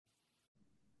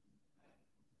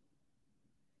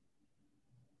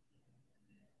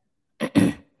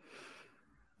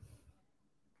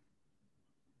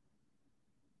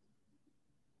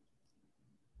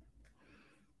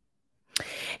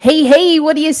Hey,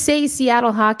 what do you say,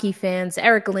 Seattle hockey fans?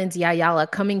 Eric Lindsay Ayala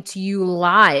coming to you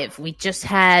live. We just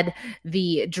had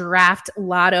the draft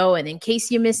lotto, and in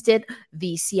case you missed it,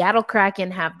 the Seattle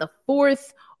Kraken have the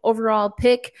 4th overall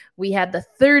pick. We had the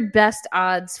 3rd best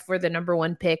odds for the number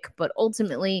 1 pick, but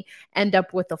ultimately end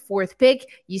up with the 4th pick.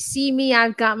 You see me,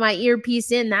 I've got my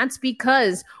earpiece in. That's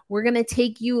because we're going to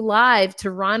take you live to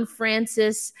Ron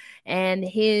Francis and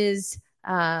his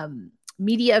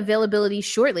media availability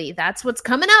shortly. That's what's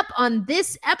coming up on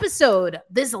this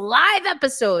live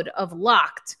episode of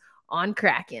Locked on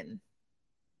Kraken.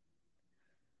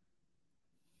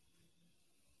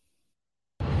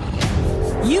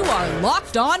 You are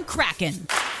Locked on Kraken,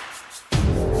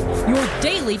 your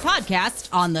daily podcast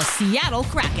on the Seattle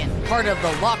Kraken, part of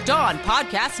the Locked On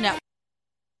Podcast Network.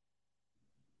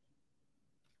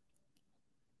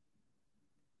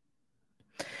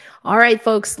 All right,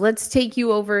 folks, let's take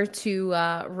you over to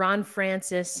Ron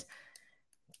Francis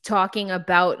talking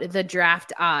about the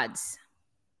draft odds.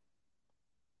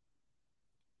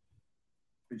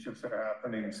 Championships are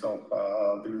happening,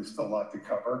 so there's still a lot to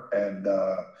cover, and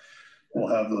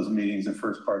we'll have those meetings the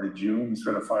first part of June,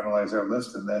 sort of finalize our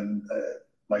list, and then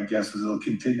my guess is it'll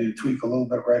continue to tweak a little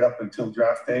bit right up until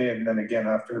draft day, and then again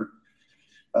after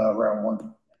round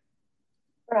 1.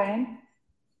 Brian?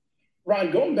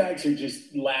 Ron, going back to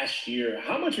just last year,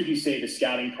 how much would you say the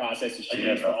scouting process has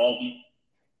changed for all of you?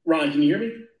 Ron, can you hear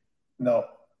me? No.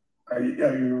 Are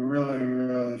you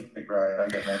really think, Ryan? I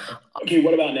get nothing. Okay,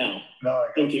 what about now? No.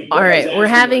 Okay. All right, we're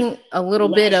having a little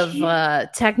bit of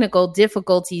technical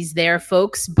difficulties there,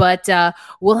 folks, but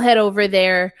we'll head over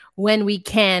there when we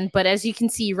can. But as you can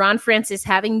see, Ron Francis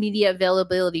having media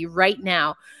availability right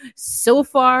now, so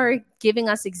far giving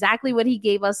us exactly what he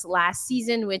gave us last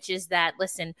season, which is that,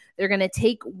 listen, they're going to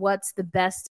take what's the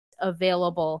best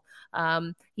available.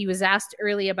 He was asked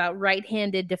early about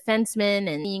right-handed defensemen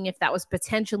and seeing if that was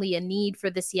potentially a need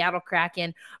for the Seattle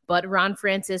Kraken, but Ron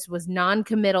Francis was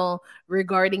non-committal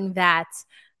regarding that.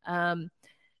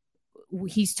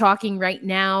 He's talking right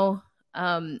now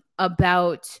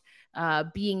about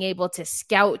being able to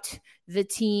scout the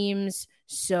teams.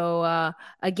 So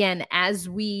again, as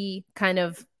we kind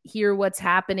of hear what's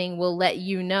happening, we'll let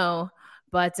you know.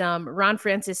 But Ron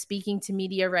Francis speaking to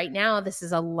media right now. This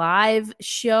is a live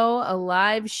show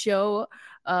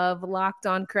of Locked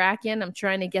on Kraken. I'm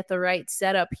trying to get the right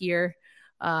setup here.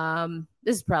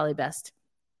 This is probably best.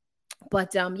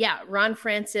 But Ron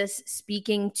Francis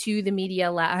speaking to the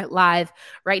media live.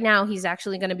 Right now, he's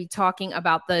actually going to be talking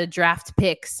about the draft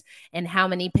picks and how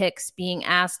many picks being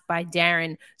asked by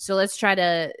Darren. So let's try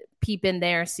to peep in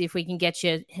there, see if we can get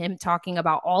him talking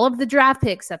about all of the draft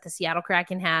picks that the Seattle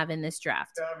Kraken have in this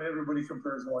draft. Yeah, I mean, everybody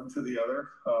compares one to the other.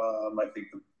 I think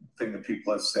the thing that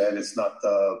people have said, it's not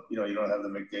you don't have the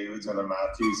McDavids or the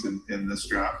Matthews in this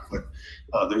draft,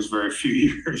 but there's very few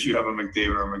years you have a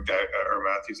McDavid or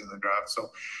Matthews in the draft. So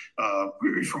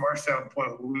from our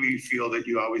standpoint, we feel that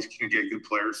you always can get good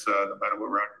players no matter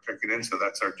what round you're picking in. So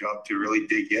that's our job, to really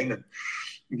dig in and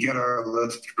get our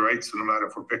list right. So no matter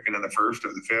if we're picking in the 1st or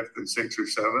the 5th or 6th or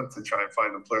 7th, to try and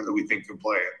find the player that we think can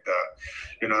play. And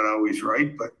you're not always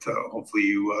right, but hopefully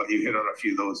you hit on a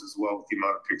few of those as well with the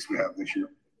amount of picks we have this year.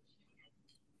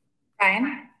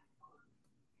 Brian?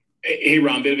 Hey,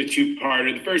 Ron, bit of a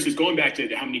two-parter. The first is going back to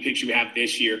how many picks you have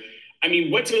this year. I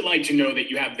mean, what's it like to know that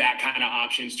you have that kind of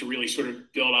options to really sort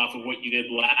of build off of what you did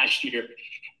last year?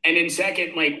 And then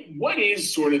second, what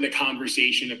is sort of the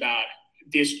conversation about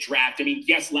this draft? I mean,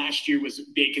 yes, last year was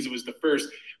big because it was the first,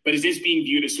 but is this being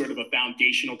viewed as sort of a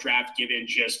foundational draft given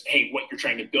just, hey, what you're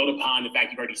trying to build upon, the fact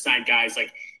you've already signed guys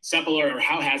like Sepulveda, or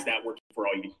how has that worked for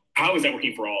all you? How is that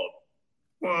working for all of them?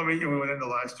 Well, I mean, we went into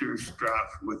last year's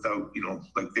draft without,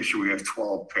 like this year we have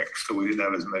 12 picks, so we didn't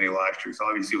have as many last year. So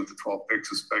obviously with the 12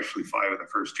 picks, especially 5 in the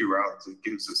first 2 rounds, it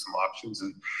gives us some options.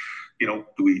 And,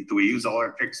 do we use all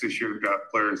our picks this year to draft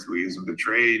players? Do we use them to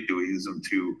trade? Do we use them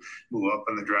to move up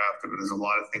in the draft? I mean, there's a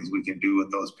lot of things we can do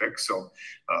with those picks. So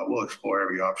we'll explore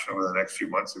every option over the next few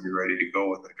months and be ready to go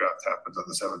when the draft happens on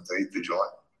the 7th to 8th of July.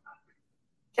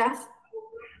 Jeff?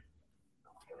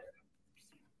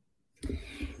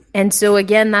 And so,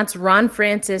 again, that's Ron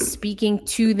Francis speaking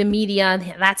to the media.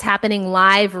 That's happening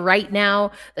live right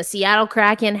now. The Seattle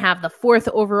Kraken have the 4th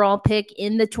overall pick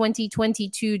in the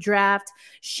 2022 draft.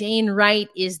 Shane Wright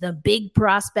is the big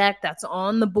prospect that's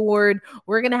on the board.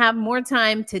 We're going to have more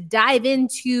time to dive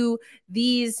into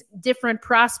these different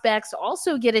prospects,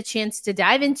 also get a chance to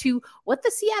dive into what the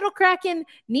Seattle Kraken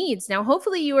needs. Now,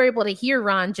 hopefully you were able to hear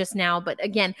Ron just now, but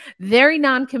again, very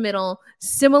non-committal,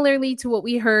 similarly to what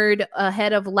we heard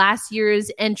ahead of last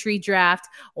year's entry draft,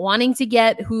 wanting to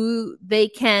get who they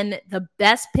can, the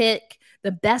best pick,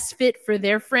 the best fit for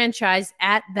their franchise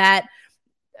at that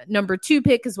number 2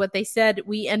 pick is what they said.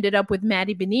 We ended up with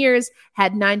Matty Beniers,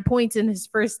 had 9 points in his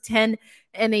first 10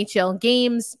 NHL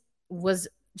games, was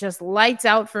just lights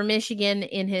out for Michigan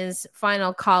in his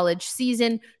final college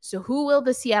season. So who will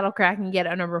the Seattle Kraken get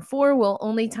at number 4? Well,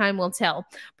 only time will tell.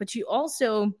 But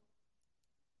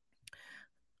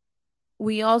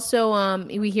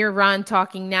we hear Ron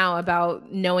talking now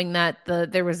about knowing that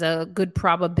there was a good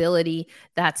probability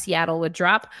that Seattle would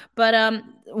drop, but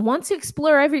want to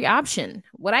explore every option.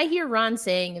 What I hear Ron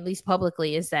saying, at least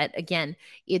publicly, is that, again,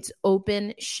 it's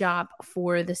open shop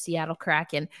for the Seattle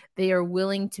Kraken. They are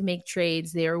willing to make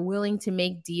trades. They are willing to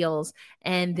make deals,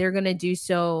 and they're going to do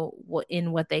so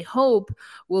in what they hope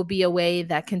will be a way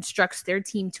that constructs their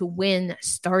team to win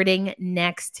starting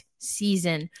next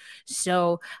season.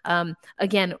 So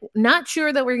again, not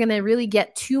sure that we're going to really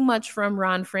get too much from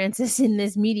Ron Francis in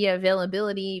this media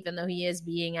availability, even though he is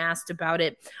being asked about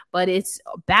it, but it's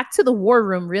back to the war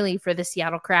room really for the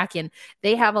Seattle Kraken.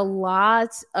 They have a lot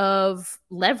of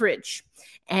leverage,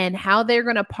 and how they're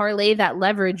going to parlay that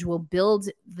leverage will build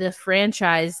the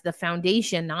franchise, the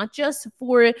foundation, not just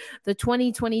for the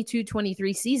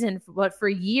 2022-23 season, but for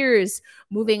years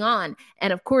moving on.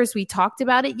 And of course, we talked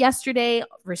about it yesterday,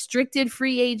 restricted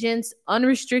free agents,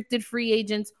 unrestricted free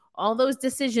agents, all those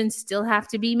decisions still have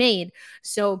to be made.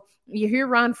 So you hear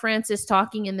Ron Francis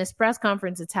talking in this press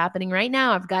conference. It's happening right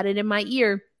now. I've got it in my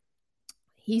ear.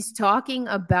 He's talking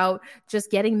about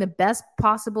just getting the best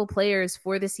possible players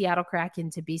for the Seattle Kraken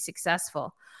to be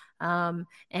successful. And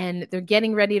they're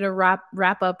getting ready to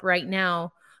wrap up right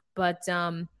now. But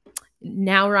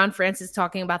now Ron Francis is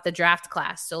talking about the draft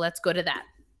class. So let's go to that.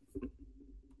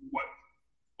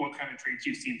 What kind of traits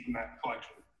you've seen from that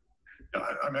collection? Yeah,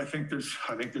 I mean, I think there's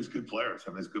good players.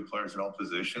 I mean, there's good players in all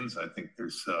positions. I think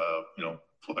there's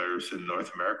players in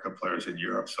North America, players in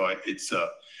Europe. So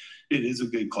it is a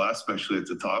good class, especially at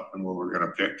the top and where we're going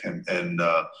to pick. And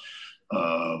the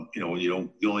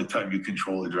only time you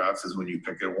control the drafts is when you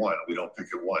pick at 1. We don't pick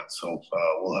at 1. So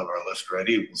we'll have our list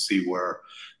ready. We'll see where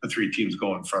the 3 teams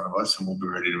go in front of us, and we'll be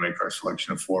ready to make our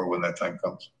selection of 4 when that time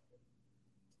comes.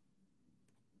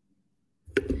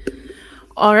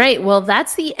 All right. Well,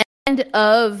 that's the end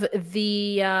of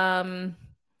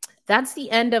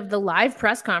the live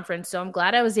press conference. So I'm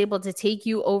glad I was able to take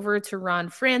you over to Ron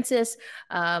Francis.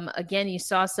 Again, you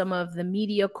saw some of the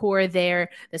media core there.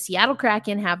 The Seattle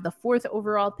Kraken have the 4th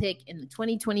overall pick in the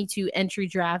 2022 entry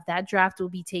draft. That draft will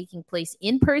be taking place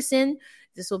in person.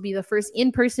 This will be the first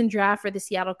in-person draft for the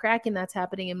Seattle Kraken. That's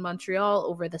happening in Montreal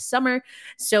over the summer.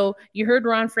 So you heard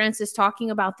Ron Francis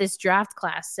talking about this draft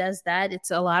class, says that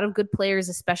it's a lot of good players,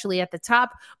 especially at the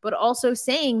top, but also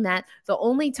saying that the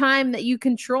only time that you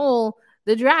control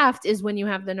the draft is when you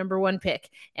have the number 1 pick.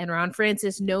 And Ron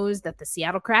Francis knows that the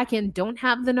Seattle Kraken don't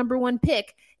have the number 1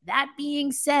 pick. That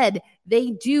being said,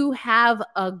 they do have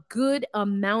a good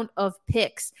amount of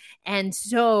picks. And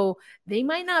so they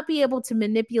might not be able to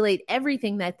manipulate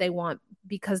everything that they want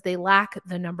because they lack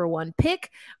the number 1 pick,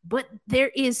 but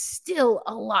there is still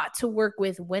a lot to work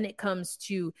with when it comes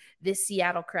to this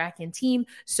Seattle Kraken team.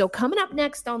 So coming up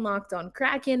next on Locked On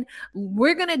Kraken,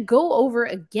 we're going to go over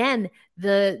again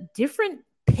the different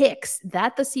picks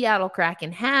that the Seattle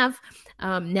Kraken have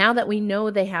now that we know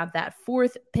they have that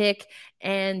 4th pick,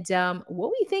 and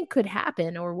what we think could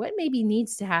happen or what maybe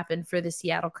needs to happen for the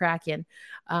Seattle Kraken.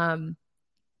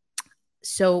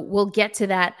 So we'll get to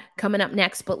that coming up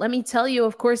next. But let me tell you,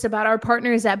 of course, about our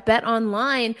partners at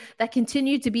BetOnline that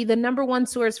continue to be the number 1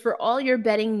 source for all your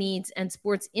betting needs and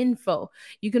sports info.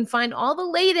 You can find all the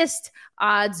latest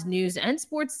odds, news, and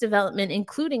sports development,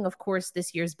 including, of course,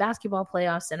 this year's basketball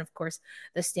playoffs and, of course,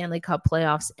 the Stanley Cup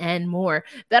playoffs and more.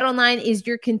 BetOnline is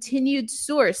your continued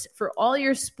source for all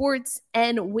your sports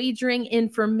and wagering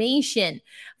information,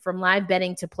 from live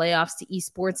betting to playoffs to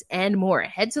esports and more.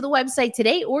 Head to the website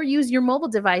today or use your mobile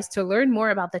device to learn more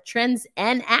about the trends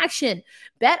and action.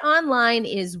 BetOnline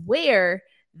is where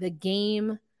the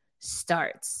game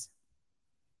starts.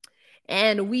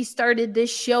 And we started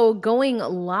this show going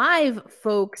live,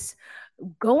 folks,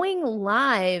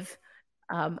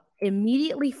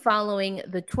 immediately following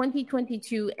the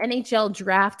 2022 NHL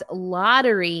Draft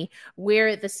Lottery,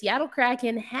 where the Seattle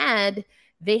Kraken had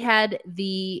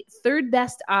the 3rd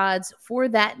best odds for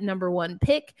that number 1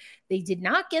 pick. They did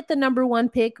not get the number 1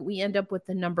 pick. We end up with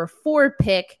the number 4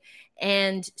 pick.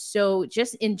 And so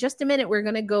in just a minute, we're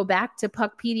going to go back to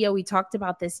Puckpedia. We talked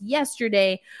about this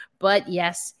yesterday, but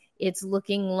yes, it's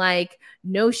looking like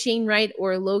no Shane Wright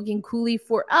or Logan Cooley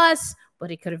for us, but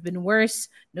it could have been worse.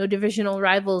 No divisional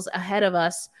rivals ahead of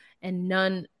us, and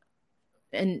none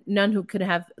and none who could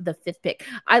have the 5th pick.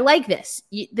 I like this.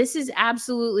 This is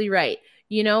absolutely right.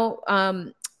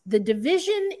 The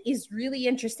division is really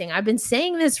interesting. I've been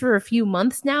saying this for a few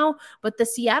months now, but the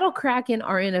Seattle Kraken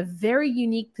are in a very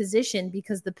unique position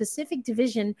because the Pacific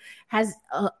Division has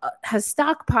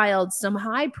stockpiled some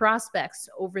high prospects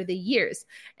over the years.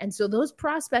 And so those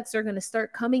prospects are going to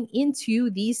start coming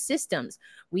into these systems.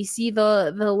 We see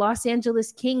the Los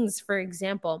Angeles Kings, for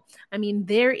example. I mean,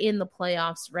 they're in the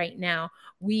playoffs right now.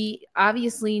 We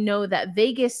obviously know that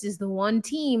Vegas is the one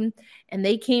team, and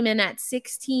they came in at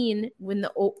 16 with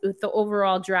the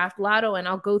overall draft lotto, and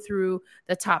I'll go through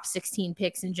the top 16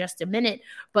 picks in just a minute.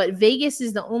 But Vegas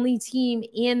is the only team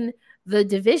in the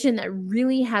division that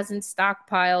really hasn't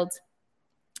stockpiled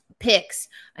picks.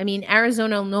 I mean,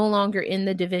 Arizona no longer in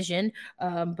the division,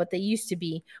 but they used to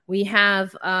be. We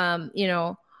have,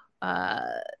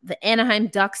 the Anaheim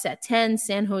Ducks at 10,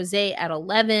 San Jose at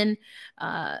 11,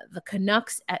 the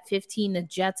Canucks at 15, the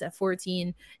Jets at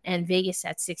 14, and Vegas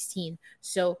at 16.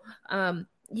 So,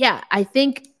 I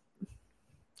think,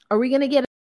 are we going to get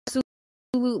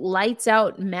absolute lights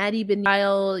out Matty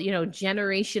Benial,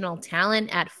 generational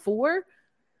talent at 4?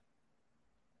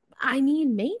 I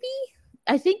mean, maybe.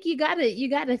 I think you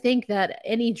gotta think that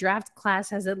any draft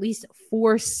class has at least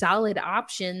 4 solid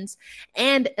options.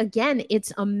 And again,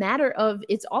 it's a matter of,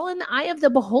 it's all in the eye of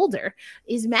the beholder.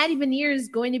 Is Matty Beniers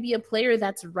going to be a player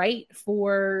that's right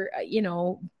for,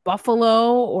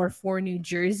 Buffalo or for New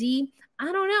Jersey?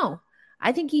 I don't know.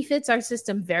 I think he fits our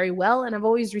system very well, and I've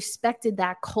always respected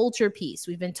that culture piece.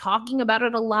 We've been talking about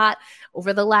it a lot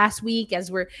over the last week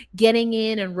as we're getting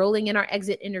in and rolling in our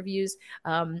exit interviews.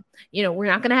 We're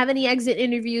not going to have any exit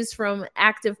interviews from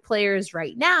active players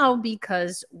right now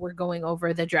because we're going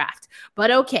over the draft.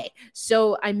 But okay,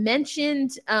 so I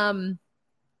mentioned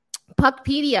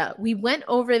Puckpedia. We went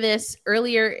over this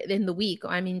earlier in the week.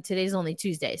 I mean, today's only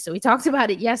Tuesday, so we talked about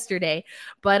it yesterday.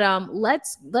 But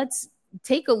let's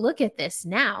take a look at this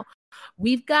now.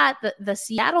 We've got the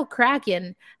Seattle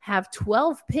Kraken have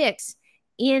 12 picks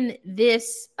in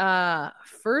this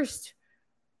first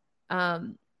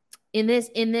in this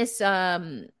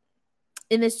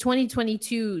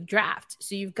 2022 draft.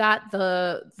 So you've got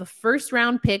the first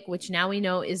round pick, which now we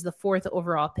know is the 4th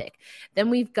overall pick. Then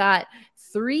we've got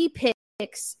 4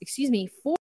 picks,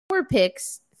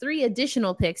 3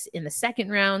 additional picks in the 2nd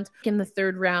round. In the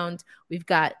 3rd round, we've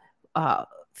got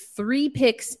 3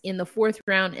 picks in the 4th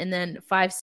round, and then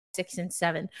 5, 6, and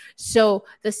 7. So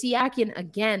the Siakian,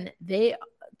 again, they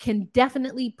can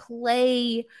definitely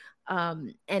play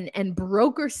and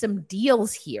broker some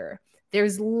deals here.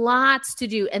 There's lots to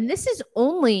do, and this is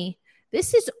only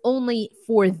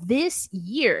for this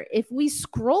year. If we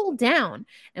scroll down,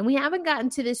 and we haven't gotten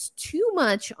to this too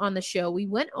much on the show, we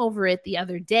went over it the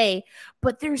other day,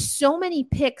 but there's so many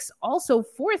picks also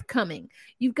forthcoming.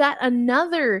 You've got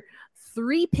another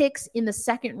 3 picks in the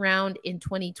 2nd round in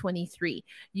 2023.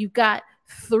 You've got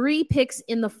 3 picks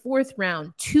in the 4th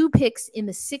round, 2 picks in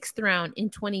the 6th round in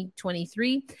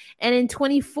 2023. And in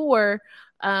 24,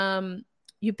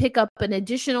 you pick up an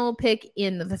additional pick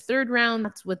in the 3rd round.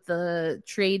 That's with the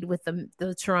trade with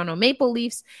the Toronto Maple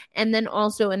Leafs. And then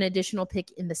also an additional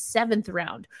pick in the 7th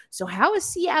round. So how is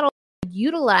Seattle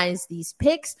utilize these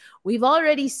picks? We've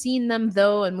already seen them,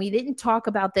 though, and we didn't talk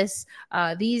about this.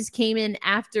 These came in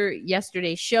after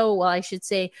yesterday's show. Well, I should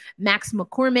say Max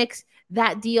McCormick.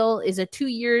 That deal is a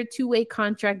 2-year, 2-way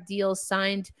contract deal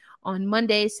signed on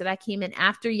Monday. So that came in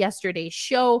after yesterday's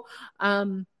show.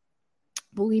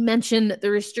 But we mentioned the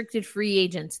restricted free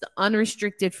agents, the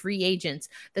unrestricted free agents.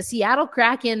 The Seattle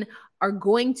Kraken are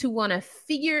going to want to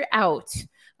figure out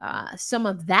some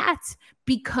of that,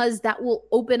 because that will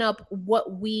open up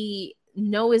what we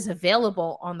know is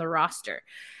available on the roster.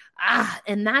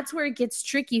 And that's where it gets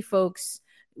tricky, folks.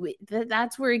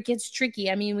 That's where it gets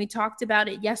tricky. I mean, we talked about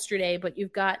it yesterday, but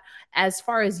you've got, as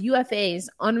far as UFAs,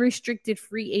 unrestricted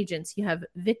free agents, you have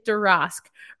Victor Rask,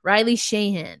 Riley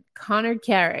Sheahan, Connor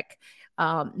Carrick,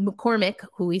 McCormick,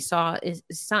 who we saw is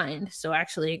signed. So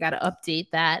actually I got to update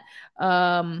that.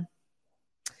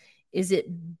 Is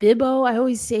it Bibbo? I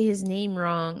always say his name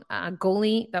wrong.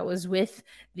 Goalie that was with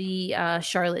the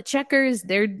Charlotte Checkers.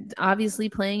 They're obviously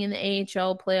playing in the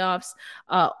AHL playoffs.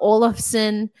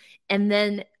 Olofsson. And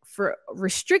then for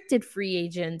restricted free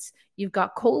agents, you've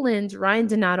got Coland, Ryan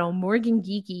Donato, Morgan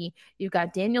Geekie. You've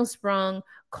got Daniel Sprong,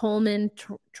 Coleman,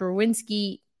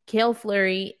 Terwinski, Cale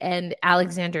Fleury, and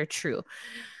Alexander True.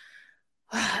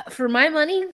 For my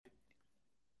money,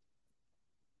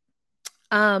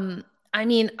 I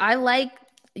mean, I like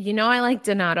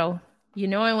Donato.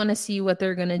 I want to see what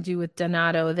they're going to do with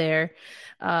Donato there.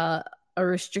 a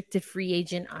restricted free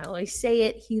agent. I always say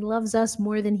it. He loves us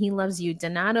more than he loves you.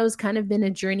 Donato's kind of been a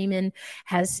journeyman,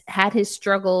 has had his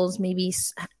struggles, maybe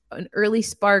an early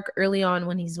spark early on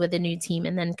when he's with a new team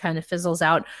and then kind of fizzles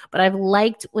out. But I've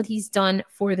liked what he's done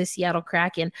for the Seattle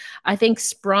Kraken. I think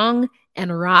Sprong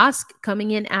and Rask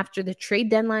coming in after the trade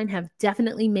deadline have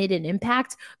definitely made an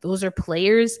impact. Those are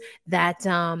players that,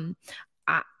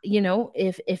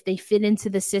 if they fit into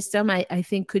the system, I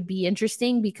think could be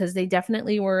interesting because they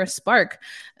definitely were a spark.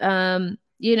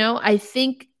 I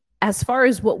think as far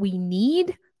as what we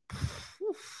need,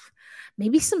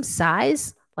 maybe some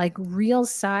size, like real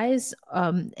size,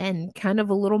 and kind of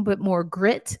a little bit more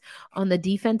grit on the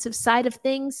defensive side of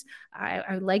things. I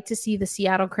would like to see the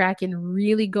Seattle Kraken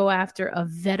really go after a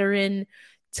veteran,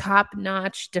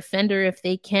 top-notch defender if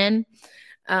they can.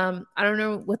 I don't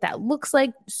know what that looks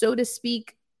like, so to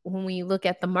speak, when we look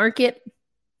at the market,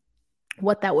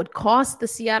 what that would cost the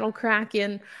Seattle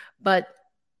Kraken, but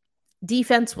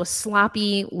defense was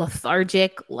sloppy,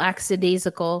 lethargic,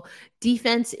 lackadaisical.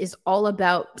 Defense is all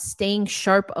about staying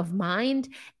sharp of mind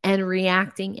and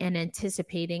reacting and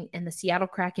anticipating, and the Seattle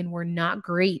Kraken were not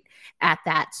great at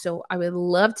that. So I would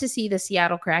love to see the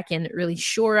Seattle Kraken really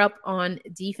shore up on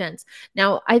defense.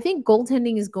 Now, I think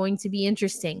goaltending is going to be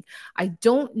interesting. I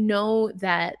don't know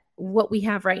that what we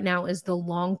have right now is the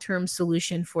long-term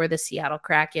solution for the Seattle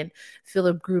Kraken.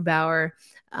 Philip Grubauer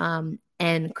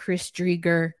and Chris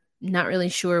Driedger. Not really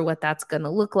sure what that's going to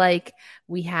look like.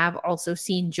 We have also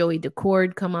seen Joey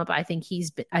Daccord come up. I think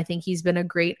he's been a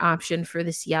great option for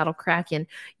the Seattle Kraken,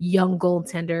 young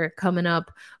goaltender coming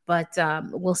up. But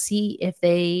we'll see if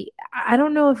I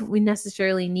don't know if we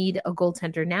necessarily need a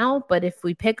goaltender now, but if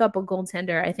we pick up a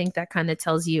goaltender, I think that kind of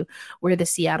tells you where the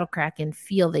Seattle Kraken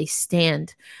feel they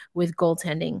stand with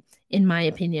goaltending, in my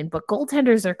opinion. But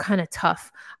goaltenders are kind of tough.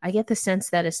 I get the sense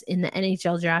that it's in the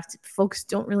NHL draft, folks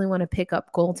don't really want to pick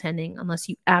up goaltending unless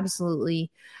you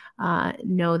absolutely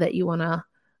know that you want to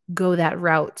go that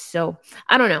route. So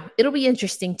I don't know. It'll be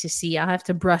interesting to see. I'll have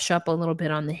to brush up a little bit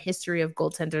on the history of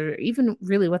goaltender, even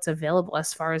really what's available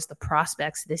as far as the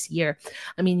prospects this year.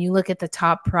 I mean, you look at the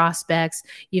top prospects,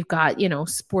 you've got,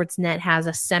 Sportsnet has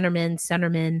a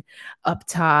centerman up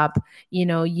top.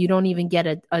 You don't even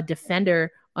get a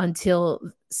defender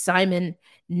until Simon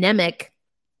Nemec.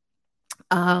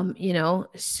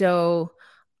 So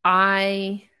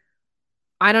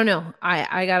I don't know.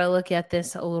 I got to look at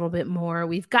this a little bit more.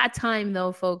 We've got time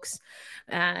though, folks.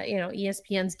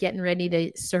 ESPN's getting ready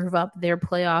to serve up their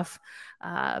playoff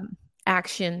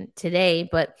action today,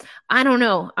 but I don't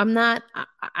know.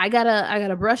 I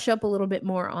gotta brush up a little bit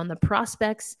more on the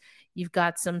prospects. You've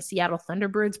got some Seattle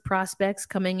Thunderbirds prospects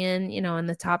coming in, in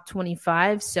the top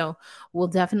 25. So we'll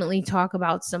definitely talk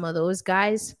about some of those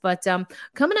guys. But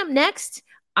coming up next,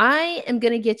 I am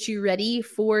going to get you ready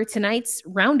for tonight's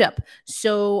roundup.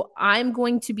 So I'm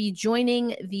going to be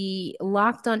joining the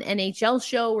Locked On NHL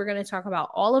show. We're going to talk about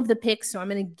all of the picks. So I'm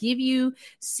going to give you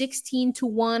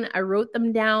 16-1. I wrote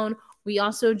them down. We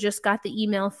also just got the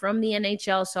email from the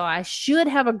NHL, so I should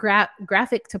have a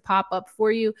graphic to pop up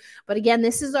for you. But again,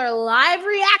 this is our live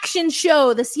reaction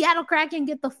show. The Seattle Kraken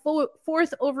get the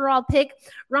fourth overall pick.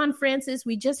 Ron Francis,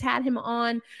 we just had him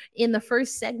on in the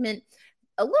first segment.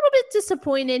 A little bit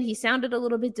disappointed. He sounded a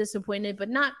little bit disappointed, but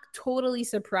not totally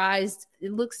surprised.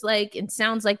 It looks like and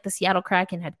sounds like the Seattle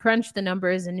Kraken had crunched the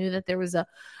numbers and knew that there was a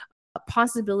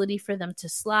possibility for them to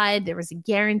slide. There was a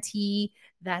guarantee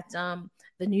that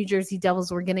the New Jersey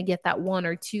Devils were going to get that 1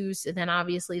 or 2. So then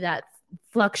obviously that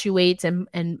fluctuates and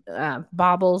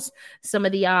bobbles some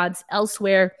of the odds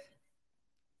elsewhere.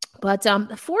 But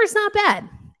 4 is not bad.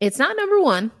 It's not number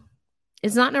 1.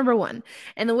 It's not number 1.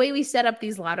 And the way we set up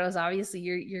these lottos, obviously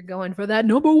you're going for that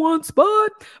number 1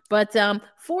 spot. But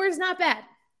 4 is not bad.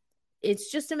 It's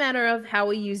just a matter of how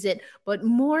we use it. But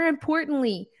more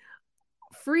importantly,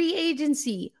 free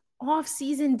agency,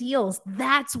 off-season deals.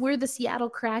 That's where the Seattle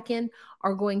Kraken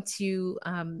are going to,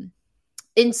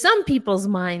 in some people's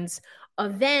minds,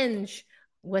 avenge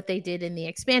what they did in the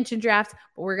expansion draft.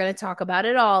 But we're going to talk about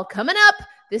it all coming up.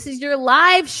 This is your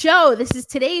live show. This is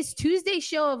today's Tuesday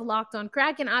show of Locked On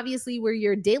Kraken. Obviously, we're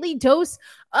your daily dose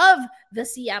of the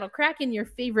Seattle Kraken, your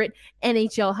favorite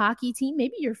NHL hockey team,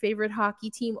 maybe your favorite hockey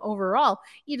team overall.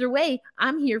 Either way,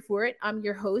 I'm here for it. I'm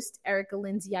your host, Erica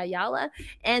Lindsay Ayala,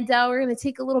 and we're going to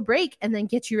take a little break and then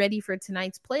get you ready for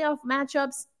tonight's playoff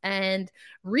matchups and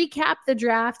recap the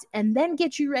draft and then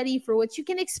get you ready for what you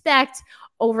can expect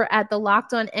over at the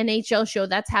Locked On NHL show.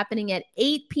 That's happening at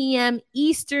 8 p.m.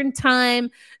 Eastern time.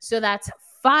 So that's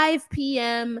 5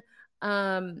 p.m.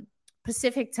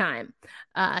 Pacific time.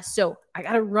 So I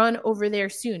got to run over there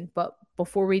soon. But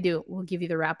before we do, we'll give you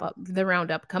the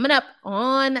roundup coming up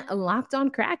on Locked On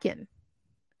Kraken.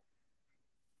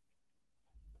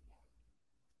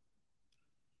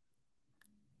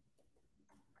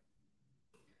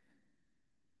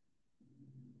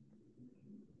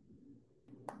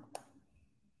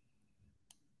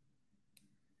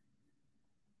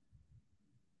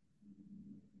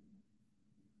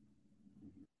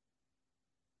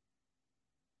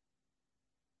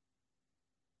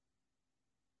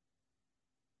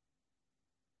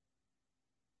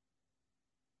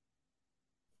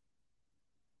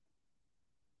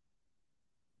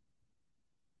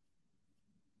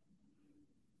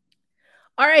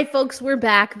 All right, folks, we're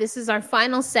back. This is our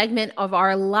final segment of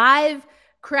our live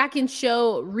Kraken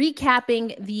show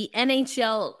recapping the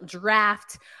NHL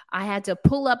draft. I had to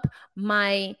pull up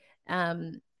my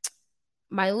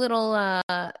my little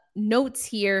notes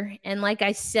here, and like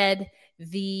I said,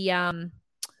 the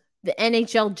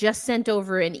NHL just sent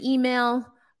over an email,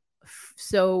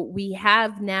 so we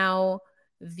have now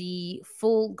the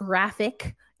full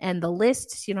graphic and the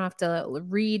list, so you don't have to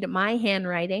read my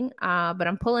handwriting, but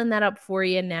I'm pulling that up for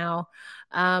you now.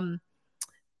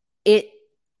 It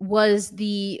was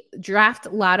the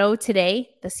draft lotto today.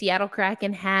 The Seattle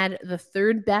Kraken had the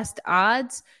third best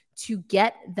odds to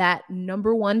get that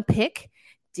number one pick.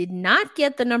 Did not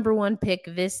get the number one pick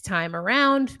this time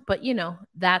around, but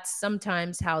that's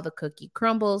sometimes how the cookie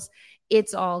crumbles.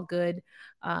 It's all good.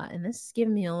 And this is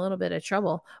giving me a little bit of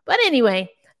trouble. But anyway,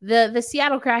 the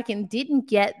Seattle Kraken didn't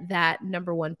get that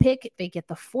number one pick. They get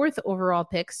the fourth overall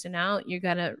pick. So now you're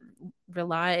going to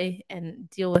rely and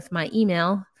deal with my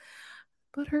email.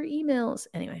 But her emails,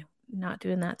 anyway, not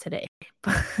doing that today.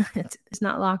 It's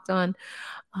not Locked On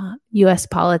U.S.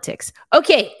 politics.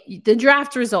 Okay, the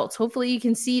draft results. Hopefully you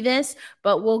can see this,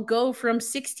 but we'll go from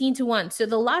 16-1. So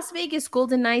the Las Vegas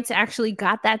Golden Knights actually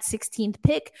got that 16th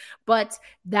pick, but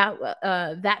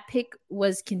that pick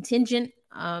was contingent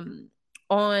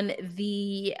on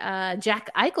the Jack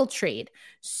Eichel trade.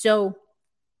 So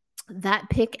that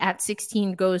pick at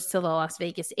 16 goes to the Las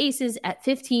Vegas Aces. At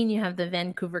 15, you have the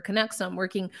Vancouver Canucks. So I'm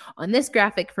working on this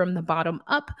graphic from the bottom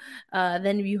up.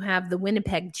 Then you have the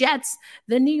Winnipeg Jets,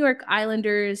 the New York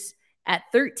Islanders at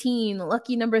 13,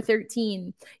 lucky number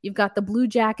 13. You've got the Blue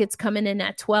Jackets coming in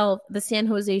at 12, the San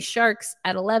Jose Sharks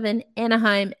at 11,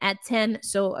 Anaheim at 10.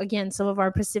 So again, some of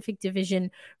our Pacific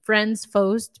Division friends,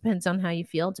 foes, depends on how you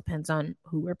feel, depends on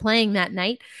who we're playing that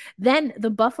night. Then the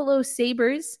Buffalo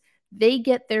Sabres, they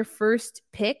get their first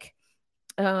pick,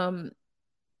 their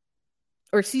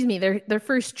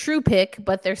first true pick,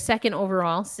 but their second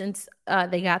overall since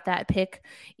they got that pick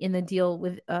in the deal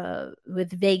with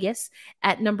Vegas.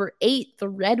 At number 8, the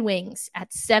Red Wings.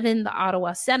 At 7, the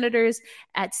Ottawa Senators.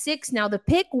 At 6, now the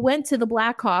pick went to the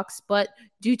Blackhawks, but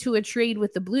due to a trade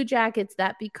with the Blue Jackets,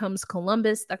 that becomes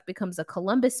Columbus. That becomes a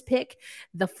Columbus pick.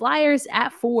 The Flyers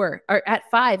at 5,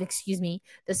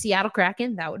 the Seattle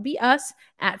Kraken, that would be us,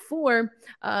 at 4.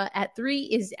 At 3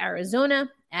 is Arizona.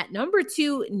 At number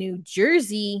 2, New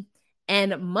Jersey,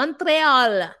 and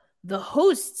Montreal, the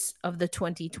hosts of the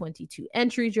 2022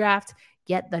 entry draft,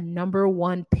 get the number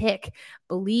 1 pick.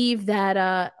 Believe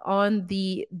that on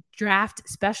the draft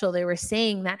special, they were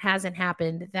saying that hasn't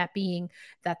happened, that being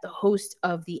that the host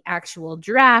of the actual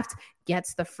draft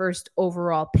gets the first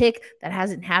overall pick. That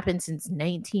hasn't happened since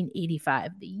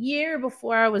 1985, the year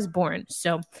before I was born.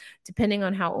 So depending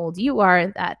on how old you are,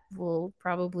 that will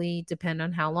probably depend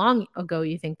on how long ago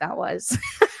you think that was.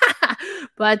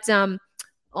 But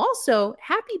also,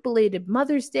 happy belated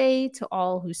Mother's Day to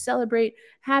all who celebrate.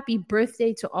 Happy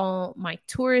birthday to all my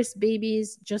tourist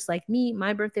babies, just like me.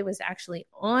 My birthday was actually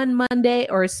on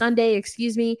Sunday.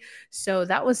 So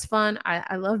that was fun.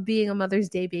 I love being a Mother's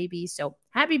Day baby. So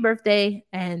happy birthday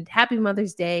and happy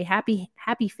Mother's Day.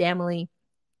 Happy family.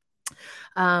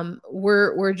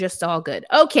 We're just all good.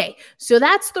 Okay, so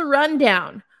that's the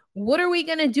rundown. What are we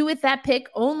going to do with that pick?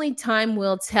 Only time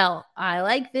will tell. I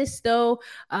like this, though.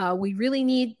 We really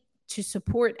need to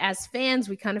support as fans.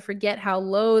 We kind of forget how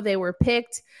low they were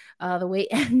picked, the way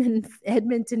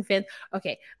Edmonton fans.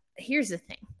 Okay, here's the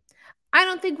thing. I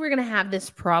don't think we're going to have this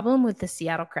problem with the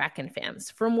Seattle Kraken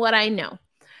fans, from what I know.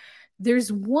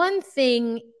 There's one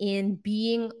thing in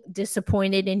being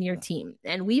disappointed in your team,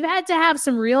 and we've had to have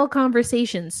some real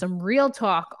conversations, some real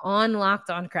talk on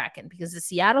Locked On Kraken, because the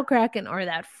Seattle Kraken are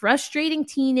that frustrating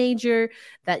teenager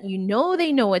that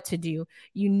they know what to do,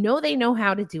 they know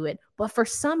how to do it, but for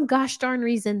some gosh darn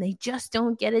reason, they just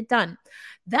don't get it done.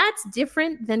 That's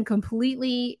different than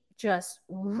completely just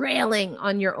railing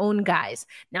on your own guys.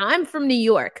 Now, I'm from New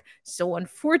York, so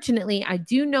unfortunately, I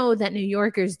do know that New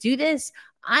Yorkers do this.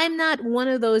 I'm not one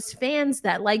of those fans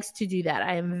that likes to do that.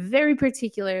 I am very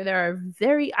particular.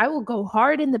 I will go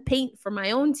hard in the paint for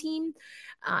my own team.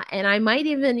 And I might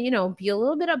even, be a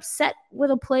little bit upset with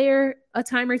a player a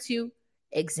time or two.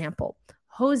 Example,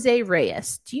 Jose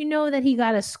Reyes. Do you know that he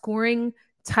got a scoring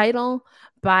title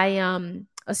by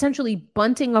essentially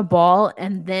bunting a ball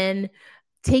and then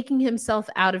taking himself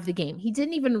out of the game? He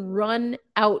didn't even run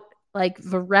out like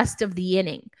the rest of the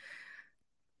inning.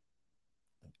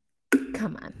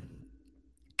 Come on.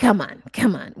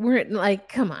 We're like,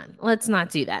 come on, let's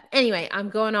not do that. Anyway, I'm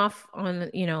going off on,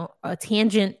 a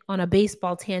tangent, on a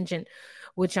baseball tangent,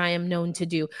 which I am known to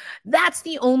do. That's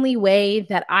the only way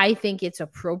that I think it's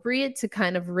appropriate to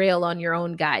kind of rail on your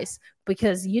own guys,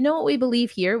 because you know what we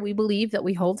believe here? We believe that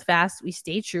we hold fast, we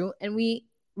stay true, and we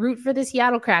root for the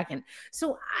Seattle Kraken.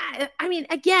 So, I mean,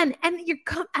 again, and you're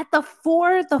at the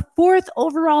fourth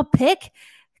overall pick.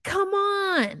 Come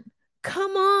on.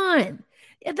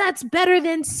 That's better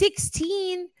than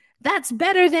 16. That's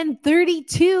better than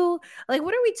 32. Like,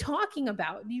 what are we talking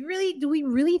about? Do we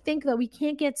really think that we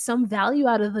can't get some value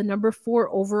out of the number 4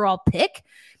 overall pick?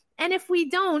 And if we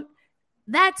don't,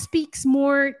 that speaks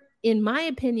more, in my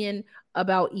opinion,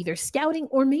 about either scouting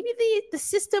or maybe the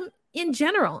system in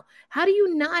general. How do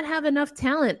you not have enough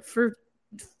talent for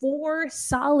 4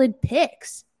 solid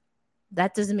picks?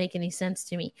 That doesn't make any sense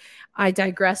to me. I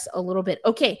digress a little bit.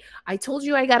 Okay, I told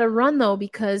you I got to run, though,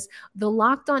 because the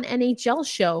Locked On NHL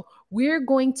show, we're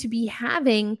going to be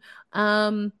having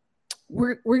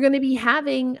we're going to be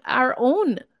having our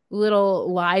own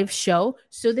little live show.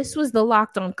 So this was the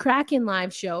Locked On Kraken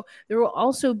live show. There will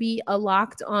also be a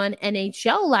Locked On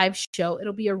NHL live show.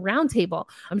 It'll be a roundtable.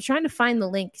 I'm trying to find the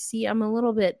link. See, I'm a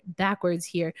little bit backwards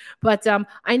here, but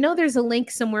I know there's a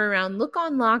link somewhere around. Look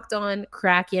on Locked On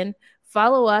Kraken.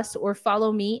 Follow us or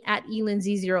follow me at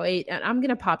elinz08, and I'm going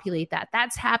to populate that.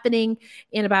 That's happening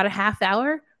in about a half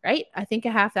hour, right? I think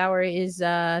a half hour is,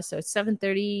 so it's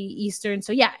 7:30 Eastern.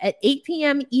 So yeah, at 8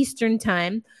 p.m. Eastern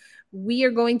time, we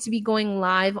are going to be going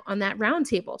live on that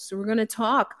roundtable. So we're going to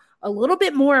talk a little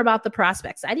bit more about the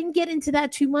prospects. I didn't get into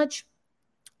that too much.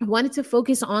 I wanted to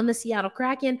focus on the Seattle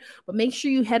Kraken, but make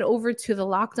sure you head over to the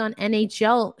Locked On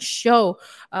NHL show.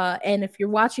 And if you're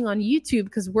watching on YouTube,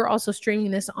 because we're also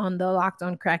streaming this on the Locked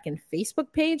On Kraken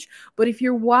Facebook page, but if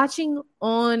you're watching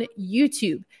on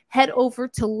YouTube, head over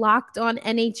to Locked On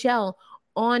NHL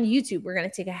on YouTube. We're going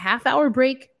to take a half-hour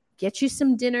break, get you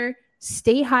some dinner,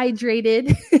 stay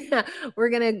hydrated. We're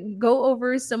going to go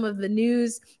over some of the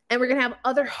news, and we're going to have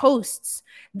other hosts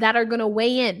that are going to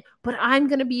weigh in. But I'm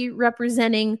going to be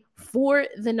representing for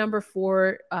the number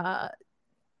 4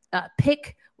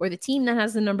 pick, or the team that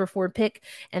has the number 4 pick.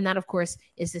 And that, of course,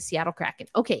 is the Seattle Kraken.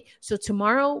 Okay, so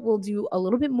tomorrow we'll do a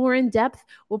little bit more in depth.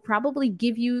 We'll probably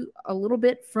give you a little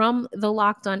bit from the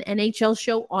Locked On NHL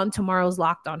show on tomorrow's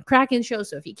Locked On Kraken show.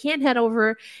 So if you can't head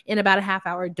over in about a half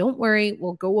hour, don't worry.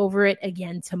 We'll go over it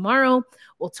again tomorrow.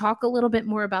 We'll talk a little bit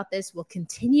more about this. We'll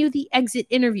continue the exit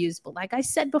interviews. But like I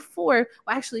said before,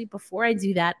 before I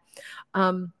do that,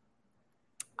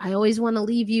 I always want to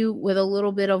leave you with a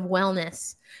little bit of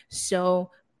wellness. So,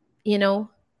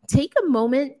 take a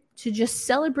moment to just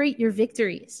celebrate your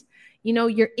victories,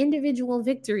 your individual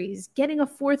victories, getting a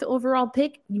 4th overall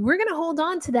pick. We're going to hold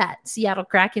on to that, Seattle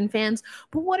Kraken fans.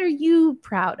 But what are you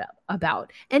proud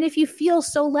about? And if you feel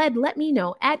so led, let me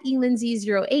know at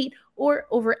elinz08 or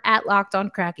over at Locked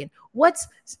On Kraken. What's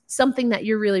something that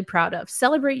you're really proud of?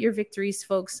 Celebrate your victories,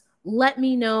 folks. Let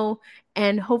me know,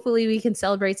 and hopefully we can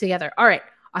celebrate together. All right.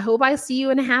 I hope I see you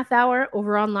in a half hour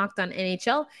over on Locked On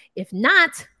NHL. If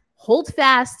not, hold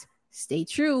fast, stay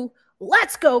true.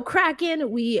 Let's go,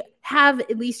 Kraken. We have,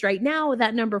 at least right now,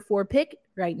 that number 4 pick.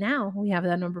 Right now, we have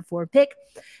that number 4 pick.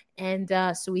 And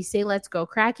so we say, let's go,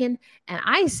 Kraken. And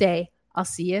I say, I'll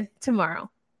see you tomorrow.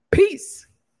 Peace.